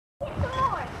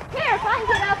try and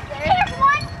get up there. Here's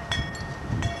one.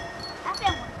 I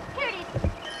found one. Here it is.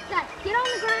 Get on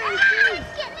the ground.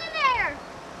 It's getting in there.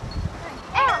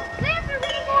 Ow, see if there's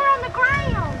any more on the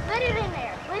ground. Let it in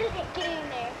there. Let it get in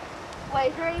there.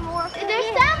 Wait, is there any more? There's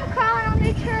some crawling on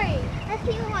the tree. Let's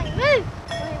see one. Move.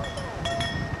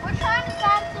 We're trying to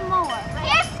find some more.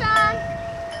 Here's some.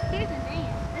 Here's a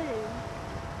nest. Ooh.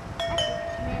 That's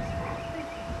a nest.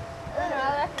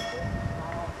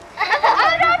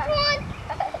 Oh, that's one.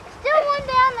 Still one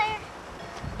down there.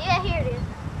 Yeah, here it is.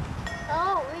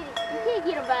 Oh, you can't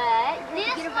get a bite.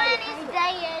 This one is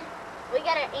dead. We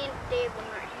got an dead one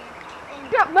right here.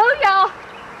 Don't move, y'all.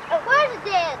 Where's the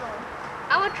dead one?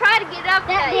 I'm going to try to get up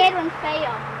That there. dead one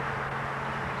fell.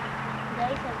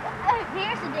 Oh,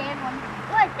 here's the dead one.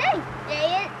 What?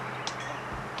 Dead.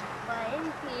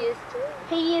 He is too.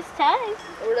 He is too.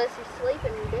 Unless he's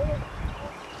sleeping and dead.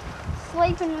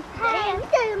 Sleeping with dead.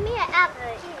 Hey, me an apple.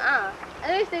 I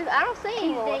don't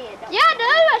see him. dead. Yeah, I do.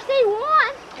 I see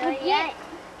one. Yeah.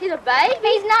 He's a baby.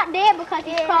 He's not dead because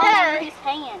he's crawling in his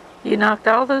hand. You knocked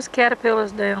all those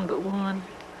caterpillars down but one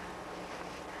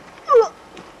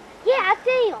Yeah, I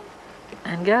see him.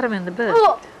 and got them in the bucket.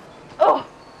 Oh.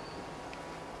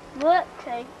 Look,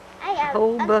 see.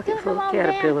 Whole bucket full of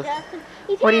caterpillars.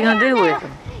 What What are you going to do with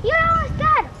them? You almost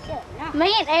got him.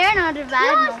 Me and Aaron are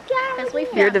dividing them. Because we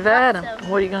You're found dividing lots of them.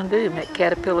 What are you going to do? Make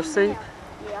caterpillar soup?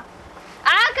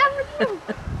 I got you.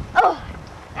 Oh.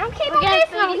 I'm keeping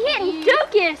missing. I'm hitting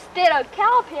Dookie instead of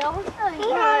caterpillars.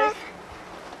 Yes.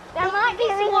 There might be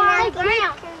some more on the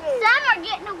ground. Some are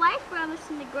getting away from us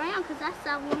in the ground because I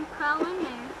saw one crawl in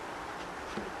there.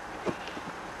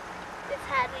 It's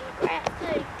hiding in the grass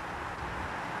too.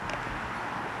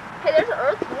 Hey, there's an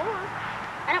earthworm.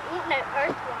 I don't want no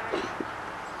earthworm.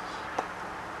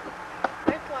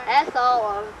 Earthworm. That's all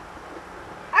of them.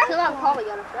 So I'm probably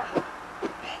gonna that one.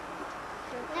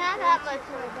 Not that much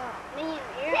more. Me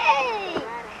and Aaron.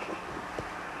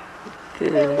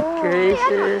 Good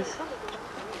gracious.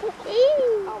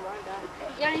 Oh my god.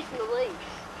 You need some leaves.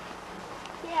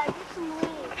 Yeah, get some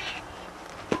leaves.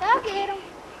 I'll get them.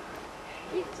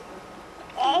 These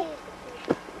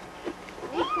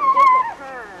some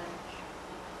different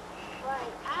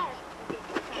kinds.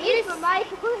 Use my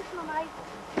maple. Where's my maple?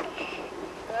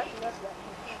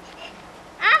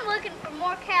 I'm looking for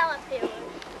more caterpillars.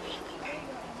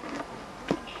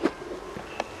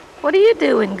 What are you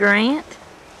doing, Grant?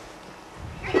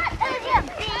 No.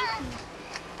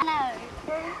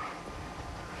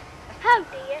 Hold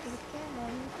this.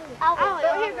 Oh,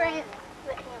 here, Grant.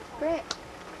 Grant.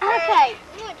 Okay.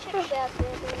 You want to check it out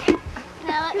there,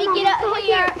 now let me get up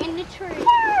here in the tree.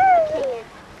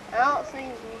 I don't see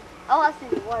anything. Oh, I see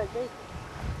one of these.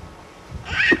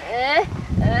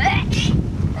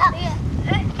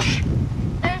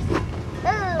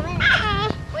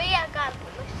 We have got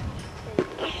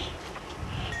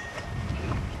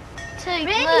two.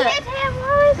 Look.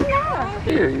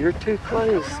 Here, you're too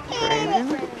close, Brandon.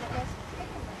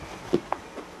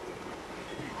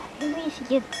 We should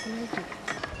get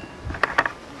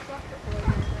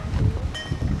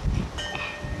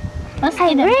let's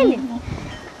see the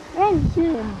Brandon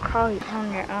should crawl on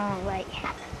their own way.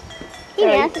 He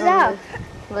dances off.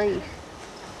 Leaves.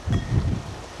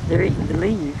 They're eating the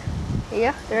leaves.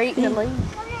 Yeah, they're eating the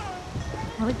leaves.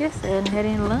 Well, I guess they hadn't had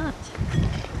any lunch.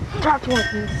 Dropped one.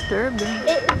 You disturbed them.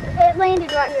 It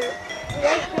landed right here.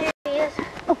 There it is.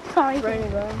 Oh, sorry.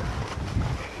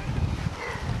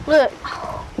 Look.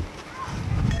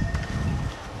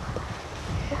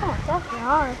 Oh, that's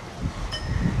hard.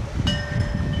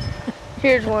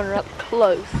 Here's one up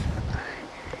close.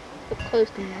 Up close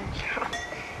to me.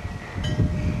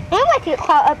 I'm going to get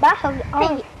caught up by her.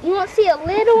 Hey, you want to see a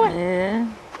little one? Yeah.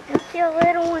 You see a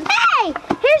little one? Hey,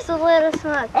 here's the littlest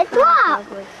one. It's what?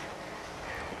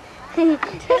 Hey, climb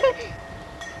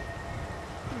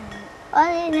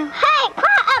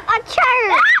up a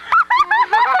tree.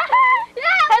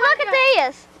 Hey, look at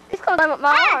this. He's going to climb up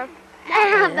my arm.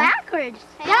 Backwards.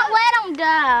 Don't let him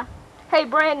die. Hey,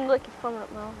 Brandon, look, he's climbing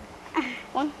up my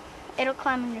arm. It'll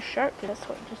climb in your shirt because that's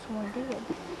what this one did.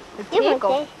 The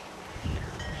tickle.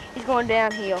 He's going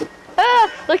downhill. Ah,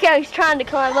 look how he's trying to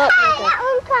climb up.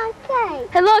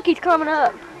 Hey, look, he's climbing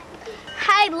up.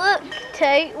 Hey, look,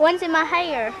 two. One's in my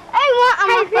hair. Hey, one on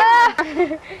my butt.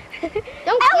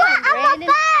 Don't kill him, Brandon.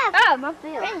 Oh, my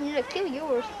feet. Brandon, you're going to kill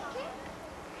yours.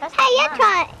 Hey, you're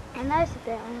trying. I noticed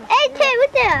that one. Hey, two,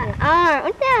 what's that?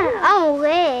 What's that? Oh,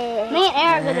 leg. Me and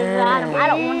Aaron are going to ride him. I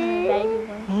don't want him to baby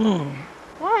one.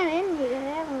 One in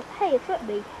here. Hey, a foot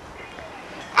bee.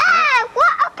 Ah,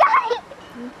 what?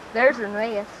 Okay. There's a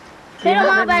nest. You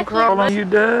let them crawl on you,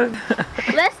 Doug?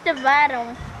 Let's divide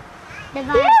them.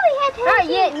 Yeah, we had to have Not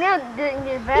yet. Now the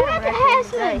you have to have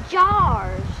some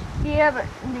jars. Yeah, but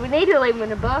we need to leave them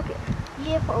in a bucket.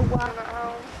 Yeah, for a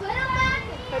while. Put them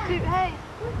back in. Hey.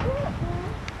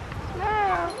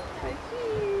 No. Thank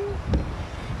you.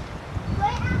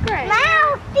 Great.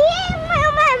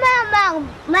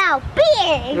 Mouth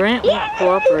big. Grant won't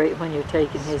cooperate when you're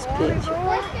taking his picture. Let's go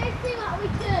see what we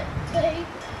took, see.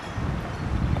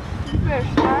 You better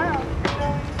smile.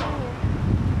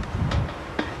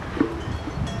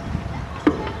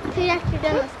 See, after you're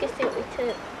done, let's go see what we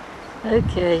took.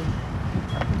 Okay.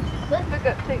 Let's look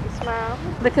up, take a smile.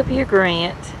 Look up here,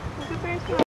 Grant.